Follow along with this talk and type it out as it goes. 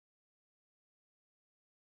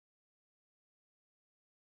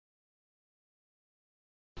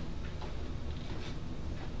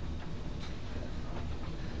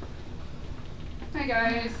Hi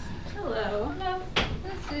guys. Hello. Hello.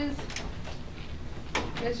 This is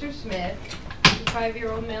Mr. Smith, a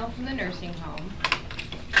 5-year-old male from the nursing home.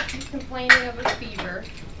 He's complaining of a fever.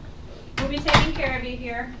 We'll be taking care of you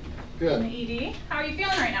here Good. in the ED. How are you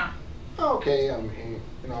feeling right now? Okay, I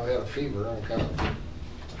had a fever. I'm kind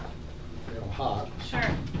of, hot. Sure.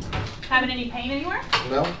 Having any pain anywhere?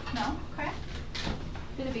 No? No? Okay.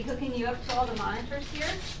 Going to be hooking you up to all the monitors here.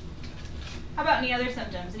 How about any other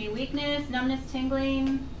symptoms? Any weakness, numbness,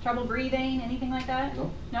 tingling, trouble breathing, anything like that?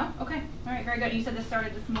 No. No? Okay. All right, very good. You said this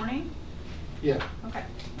started this morning? Yeah. Okay.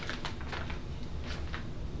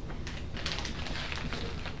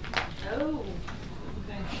 Oh.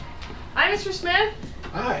 Okay. Hi, Mr. Smith.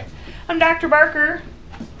 Hi. I'm Dr. Barker.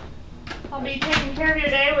 I'll be taking care of you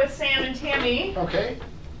today with Sam and Tammy. Okay.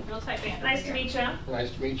 Real tight band. Nice to meet you.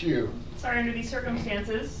 Nice to meet you. Sorry under these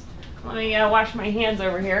circumstances. Let me wash my hands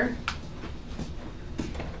over here.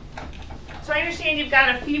 So I understand you've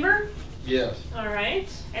got a fever? Yes. All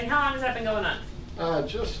right. And how long has that been going on?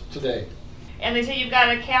 Just today. And they say you've got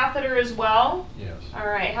a catheter as well? Yes. All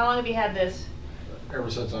right. How long have you had this? Ever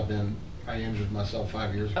since I injured myself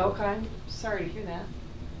 5 years ago. Okay. Sorry to hear that.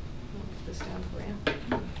 I'll put this down for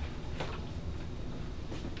you.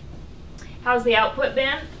 How's the output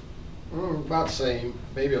been? About the same,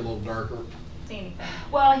 maybe a little darker. See anything?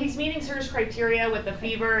 Well, he's meeting SIRS criteria with the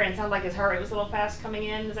fever, and it sounded like his heart rate was a little fast coming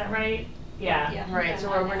in. Is that right? Yeah, Yeah. right. Yeah, So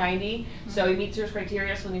we're over 90. So he meets SIRS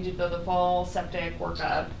criteria, so we need to do the full septic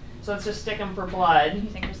workup. So let's just stick him for blood. You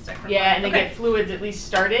think you're sick for Yeah, and blood? they Okay. get fluids at least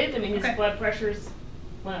started. I mean, his Okay. blood pressure's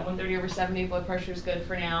 130/70. Blood pressure is good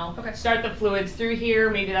for now. Okay. Start the fluids through here.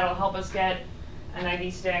 Maybe that'll help us get an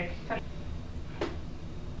IV stick. Okay.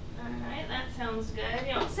 All right, that sounds good.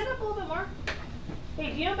 Sit up a little bit more.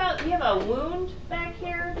 Hey, do you have a wound back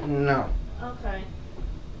here? No. Okay.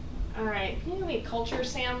 All right. Can you give me a culture,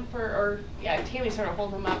 Sam, Tammy's sort of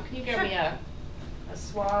holding him up. Can you give Sure. me a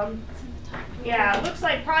swab? It's in the top. Yeah, it looks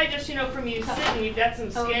like probably just, from you sitting, you've got some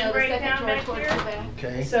Oh, skin no, the second breakdown drawer back towards here. the back.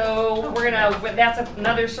 Okay. So that's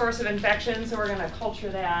another source of infection, so we're gonna culture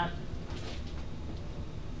that.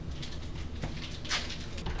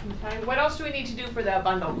 Okay. What else do we need to do for the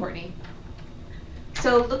bundle, Courtney?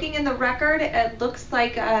 So looking in the record, it looks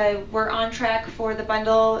like we're on track for the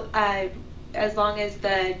bundle as long as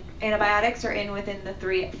the antibiotics are in within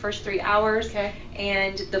the first 3 hours. Okay.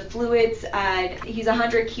 And the fluids, he's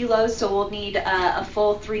 100 kilos, so we'll need a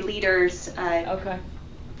full 3 liters Okay.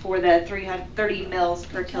 for the 330 mils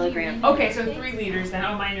per kilogram. Okay, so 3 liters then.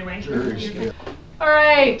 Oh, mine arrangement. Very good. All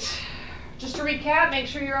right. Just to recap, make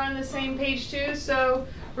sure you're on the same page too. So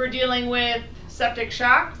we're dealing with septic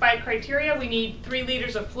shock by criteria. We need 3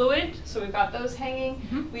 liters of fluid, so we've got those hanging.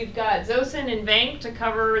 Mm-hmm. We've got Zosyn and Vanc to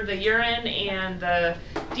cover the urine and the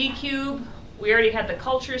D-cube. We already had the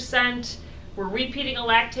culture sent. We're repeating a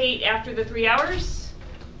lactate after the 3 hours.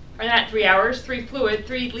 Or not 3 hours, 3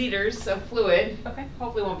 liters of fluid. Okay.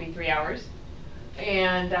 Hopefully it won't be 3 hours.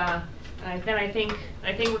 And then I think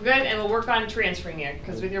we're good, and we'll work on transferring you,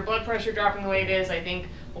 because with your blood pressure dropping the way it is, I think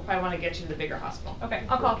we'll probably want to get you to the bigger hospital. Okay.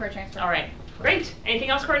 I'll call for a transfer. All right. Great.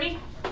 Anything else, Courtney?